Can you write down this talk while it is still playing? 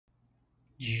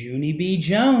Junie B.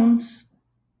 Jones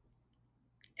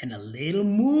and a little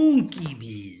monkey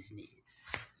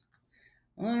business.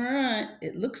 All right,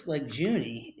 it looks like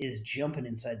Junie is jumping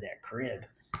inside that crib.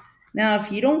 Now,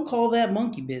 if you don't call that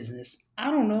monkey business,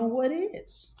 I don't know what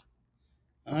is.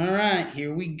 All right,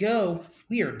 here we go.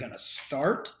 We are going to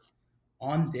start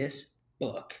on this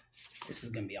book. This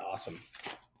is going to be awesome.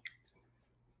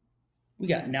 We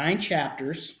got 9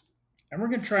 chapters, and we're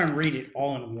going to try and read it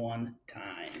all in one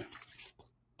time.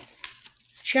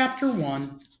 Chapter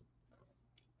 1,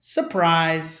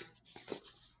 Surprise.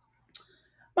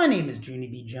 My name is Junie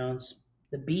B. Jones.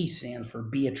 The B stands for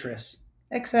Beatrice.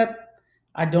 Except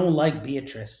I don't like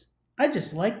Beatrice. I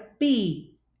just like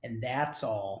B, and that's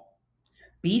all.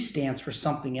 B stands for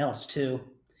something else too.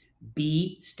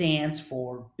 B stands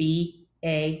for B-A-B-Y.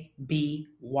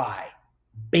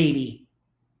 Baby.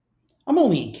 I'm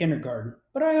only in kindergarten,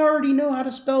 but I already know how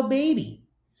to spell baby.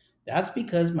 That's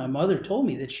because my mother told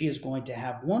me that she is going to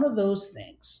have one of those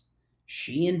things.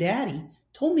 She and Daddy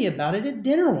told me about it at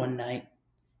dinner one night.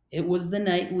 It was the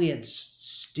night we had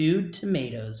stewed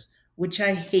tomatoes, which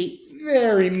I hate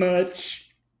very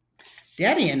much.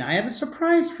 Daddy and I have a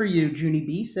surprise for you, Junie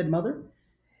B, said Mother.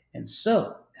 And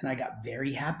I got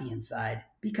very happy inside,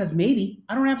 because maybe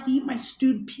I don't have to eat my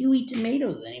stewed pewy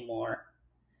tomatoes anymore.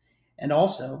 And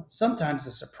also, sometimes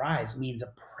a surprise means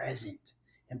a present,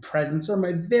 and presents are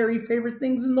my very favorite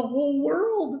things in the whole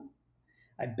world.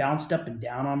 I bounced up and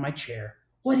down on my chair.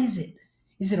 What is it?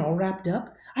 Is it all wrapped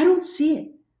up? I don't see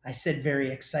it, I said, very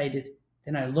excited.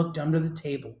 Then I looked under the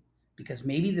table, because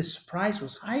maybe the surprise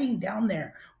was hiding down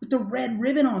there with the red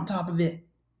ribbon on top of it.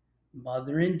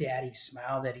 Mother and Daddy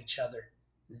smiled at each other.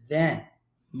 Then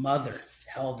Mother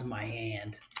held my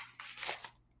hand.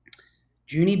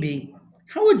 Junie B,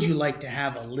 how would you like to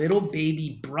have a little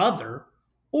baby brother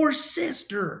or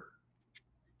sister?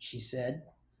 She said.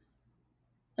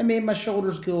 I made my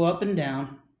shoulders go up and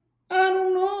down. I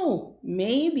don't know.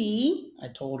 Maybe, I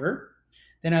told her.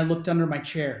 Then I looked under my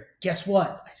chair. Guess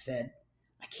what? I said.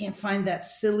 I can't find that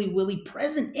silly willy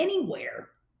present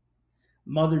anywhere.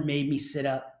 Mother made me sit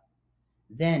up.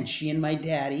 Then she and my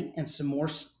daddy and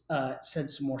said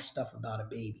some more stuff about a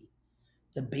baby.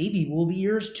 The baby will be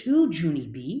yours too, Junie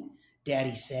B,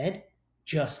 Daddy said.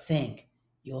 Just think,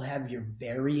 you'll have your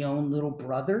very own little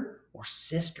brother or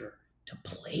sister to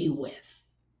play with.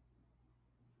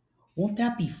 Won't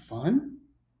that be fun?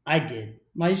 I did.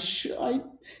 I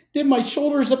did my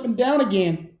shoulders up and down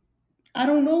again. I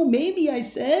don't know, maybe, I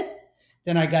said.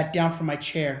 Then I got down from my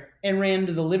chair and ran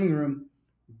into the living room.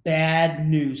 Bad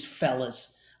news,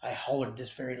 fellas, I hollered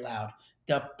this very loud.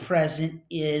 The present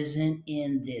isn't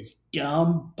in this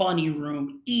dumb bunny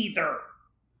room either.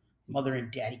 Mother and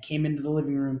Daddy came into the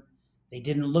living room. They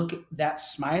didn't look that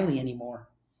smiley anymore.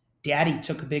 Daddy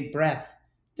took a big breath.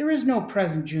 There is no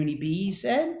present, Junie B, he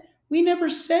said. We never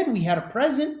said we had a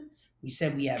present. We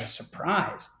said we had a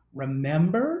surprise.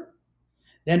 Remember?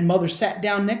 Then Mother sat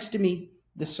down next to me.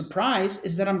 The surprise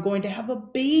is that I'm going to have a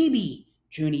baby,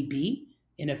 Junie B.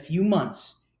 In a few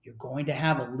months, you're going to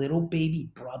have a little baby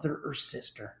brother or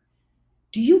sister.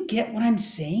 Do you get what I'm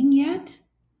saying yet?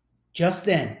 Just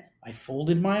then, I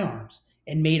folded my arms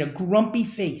and made a grumpy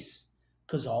face,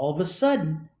 because all of a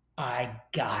sudden, I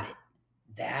got it.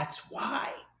 That's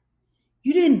why.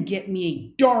 You didn't get me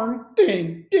a darn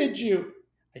thing, did you?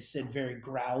 I said very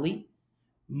growly.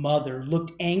 Mother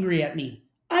looked angry at me.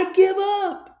 I give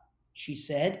up, she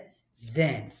said.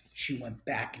 Then she went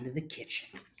back into the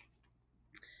kitchen.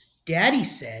 Daddy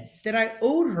said that I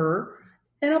owed her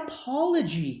an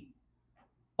apology.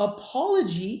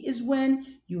 Apology is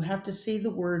when you have to say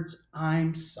the words,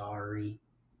 I'm sorry.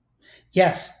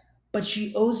 Yes, but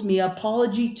she owes me an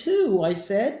apology too, I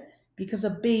said, because a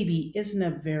baby isn't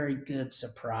a very good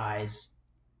surprise.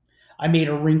 I made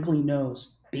a wrinkly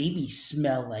nose. Babies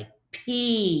smell like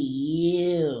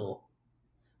pee. Ew,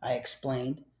 I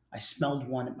explained. I smelled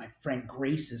one at my friend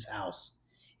Grace's house.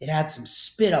 It had some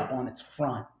spit up on its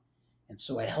front. And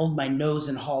so I held my nose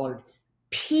and hollered,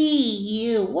 Pee,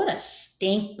 you, what a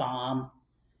stink bomb.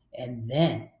 And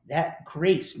then that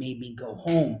Grace made me go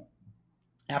home.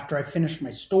 After I finished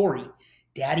my story,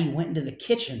 Daddy went into the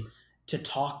kitchen to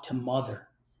talk to Mother.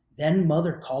 Then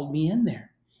Mother called me in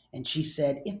there, and she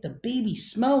said if the baby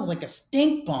smells like a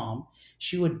stink bomb,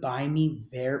 she would buy me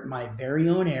my very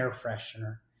own air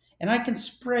freshener, and I can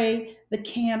spray the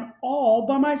can all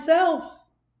by myself.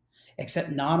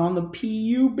 Except not on the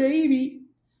PU baby.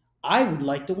 I would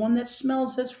like the one that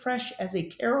smells as fresh as a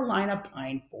Carolina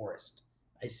pine forest,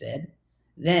 I said.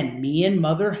 Then me and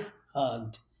Mother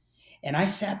hugged, and I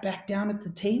sat back down at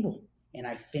the table, and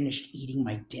I finished eating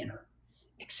my dinner.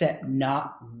 except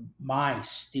not my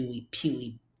stewy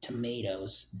pewy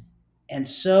tomatoes. And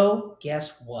so,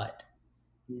 guess what?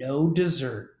 No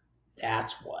dessert.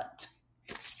 That's what.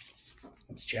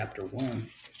 That's chapter 1.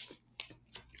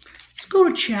 Let's go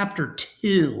to chapter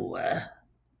 2.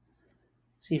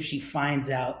 See if she finds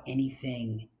out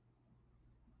anything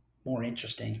more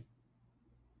interesting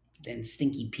than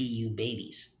stinky PU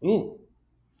babies. Ooh.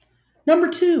 Number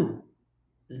 2.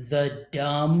 The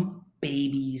dumb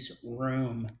baby's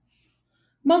room.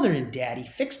 Mother and Daddy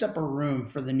fixed up a room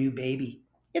for the new baby.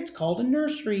 It's called a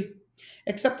nursery,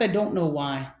 except I don't know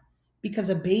why, because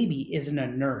a baby isn't a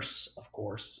nurse, of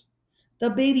course. The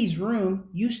baby's room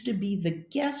used to be the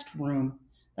guest room.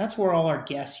 That's where all our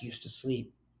guests used to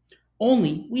sleep.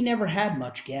 Only we never had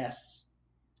much guests.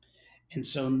 And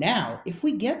so now, if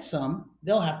we get some,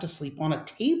 they'll have to sleep on a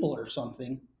table or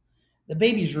something. The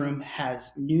baby's room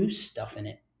has new stuff in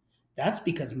it. That's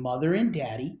because Mother and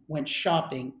Daddy went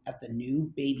shopping at the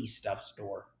new baby stuff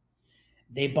store.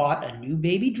 They bought a new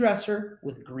baby dresser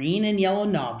with green and yellow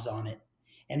knobs on it,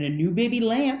 and a new baby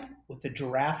lamp with the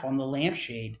giraffe on the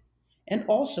lampshade, and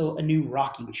also a new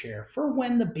rocking chair for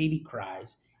when the baby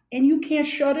cries and you can't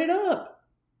shut it up.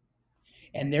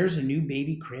 And there's a new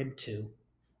baby crib too.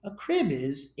 A crib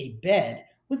is a bed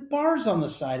with bars on the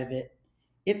side of it.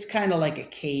 It's kind of like a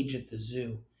cage at the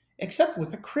zoo, except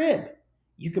with a crib.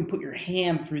 You can put your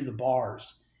hand through the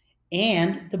bars,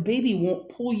 and the baby won't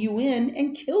pull you in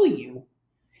and kill you.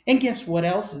 And guess what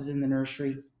else is in the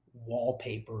nursery?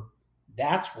 Wallpaper.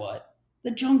 That's what.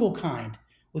 The jungle kind,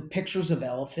 with pictures of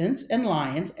elephants and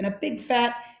lions and a big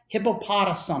fat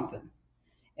hippopotamus something.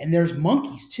 And there's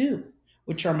monkeys too,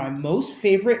 which are my most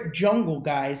favorite jungle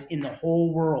guys in the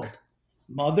whole world.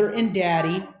 Mother and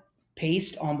Daddy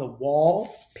paste on the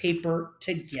wallpaper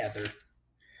together.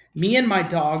 Me and my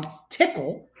dog,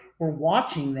 Tickle, were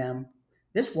watching them.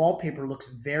 This wallpaper looks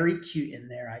very cute in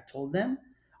there, I told them.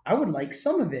 I would like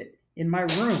some of it in my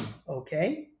room,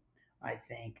 okay? I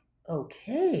think.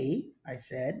 Okay, I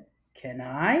said. Can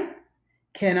I?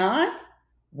 Can I?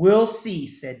 We'll see,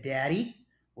 said Daddy.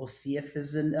 We'll see if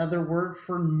there's another word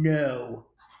for no.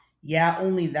 Yeah,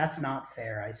 only that's not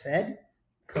fair, I said,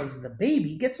 because the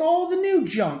baby gets all the new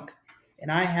junk,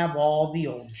 and I have all the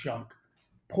old junk.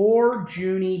 Poor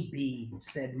Junie B,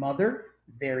 said Mother,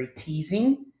 very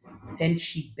teasing. Then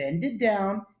she bended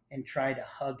down and tried to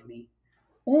hug me.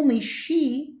 Only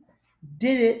she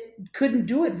couldn't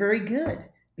do it very good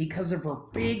because of her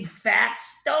big fat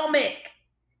stomach,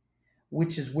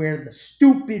 which is where the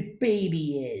stupid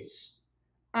baby is.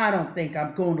 I don't think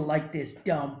I'm going to like this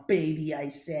dumb baby, I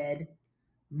said.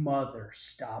 Mother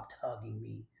stopped hugging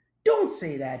me. Don't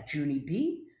say that, Junie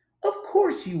B. Of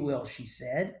course you will, she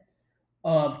said.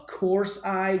 Of course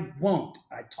I won't,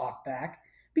 I talked back,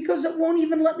 because it won't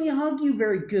even let me hug you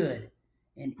very good.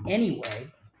 And anyway,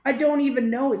 I don't even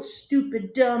know its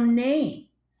stupid dumb name.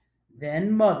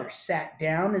 Then Mother sat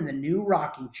down in the new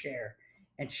rocking chair,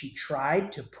 and she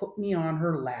tried to put me on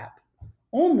her lap.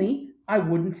 Only I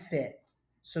wouldn't fit,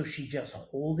 so she just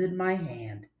holded my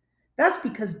hand. That's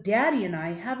because Daddy and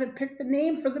I haven't picked the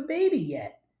name for the baby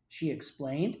yet, she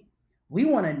explained. We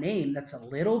want a name that's a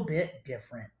little bit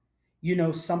different. You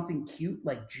know, something cute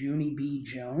like Junie B.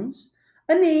 Jones,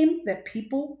 a name that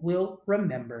people will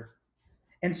remember.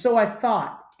 And so I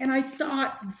thought, and I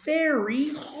thought very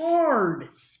hard.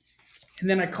 And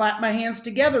then I clapped my hands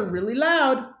together really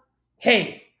loud.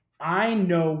 Hey, I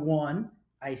know one,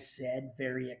 I said,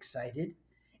 very excited.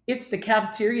 It's the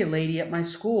cafeteria lady at my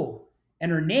school,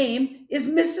 and her name is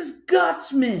Mrs.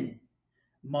 Gutzman.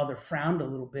 Mother frowned a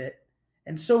little bit,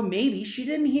 and so maybe she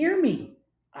didn't hear me,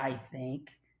 I think.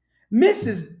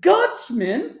 Mrs.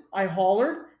 Gutzman, I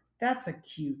hollered. That's a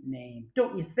cute name,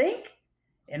 don't you think?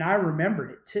 And I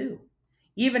remembered it too.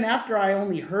 Even after I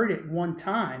only heard it one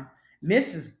time,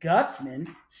 Mrs. Gutzman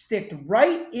sticked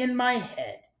right in my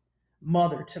head.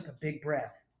 Mother took a big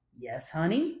breath. Yes,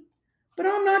 honey? But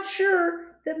I'm not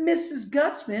sure that Mrs.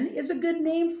 Gutzman is a good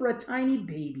name for a tiny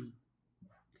baby.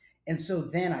 And so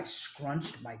then I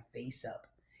scrunched my face up,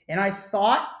 and I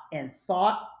thought and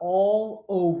thought all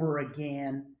over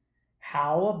again.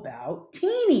 How about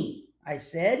Teeny? I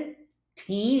said.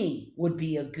 Teeny would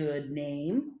be a good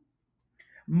name.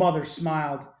 Mother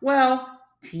smiled. Well,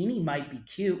 Teeny might be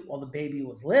cute while the baby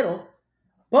was little,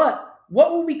 but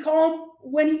what will we call him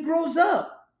when he grows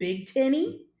up? Big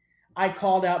Tinny? I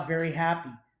called out very happy.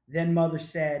 Then Mother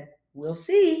said, we'll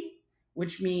see,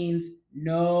 which means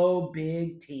no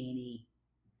Big Teeny.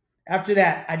 After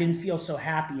that, I didn't feel so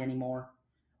happy anymore.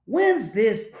 When's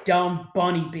this dumb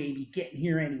bunny baby getting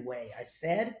here anyway? I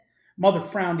said. Mother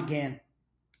frowned again.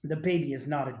 The baby is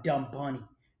not a dumb bunny,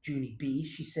 Junie B,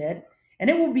 she said, and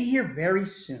it will be here very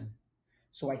soon.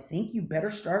 So I think you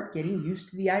better start getting used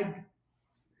to the idea.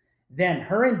 Then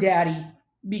her and Daddy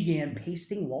began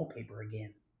pasting wallpaper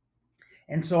again.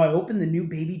 And so I opened the new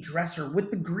baby dresser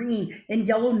with the green and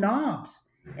yellow knobs,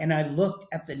 and I looked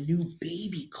at the new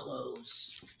baby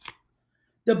clothes.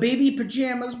 The baby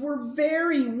pajamas were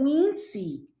very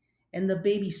weensy, and the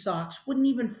baby socks wouldn't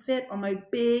even fit on my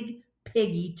big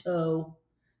piggy toe.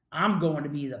 I'm going to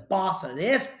be the boss of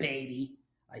this baby,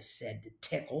 I said to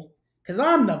Tickle, 'cause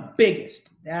I'm the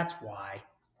biggest, that's why.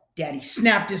 Daddy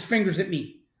snapped his fingers at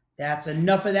me. That's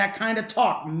enough of that kind of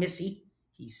talk, Missy,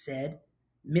 he said.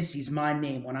 Missy's my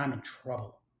name when I'm in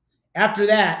trouble. After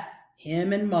that,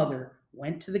 him and Mother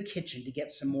went to the kitchen to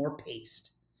get some more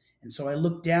paste. And so I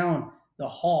looked down the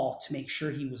hall to make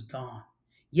sure he was gone.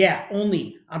 Yeah,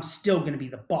 only I'm still going to be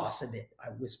the boss of it, I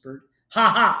whispered. Ha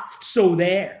ha, so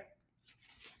there.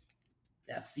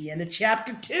 That's the end of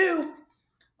chapter 2.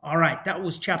 All right, that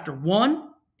was chapter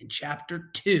 1 and chapter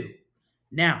 2.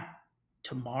 Now,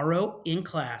 tomorrow in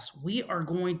class, we are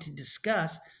going to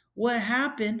discuss what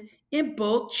happened in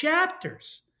both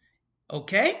chapters.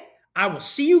 Okay? I will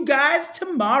see you guys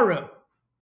tomorrow.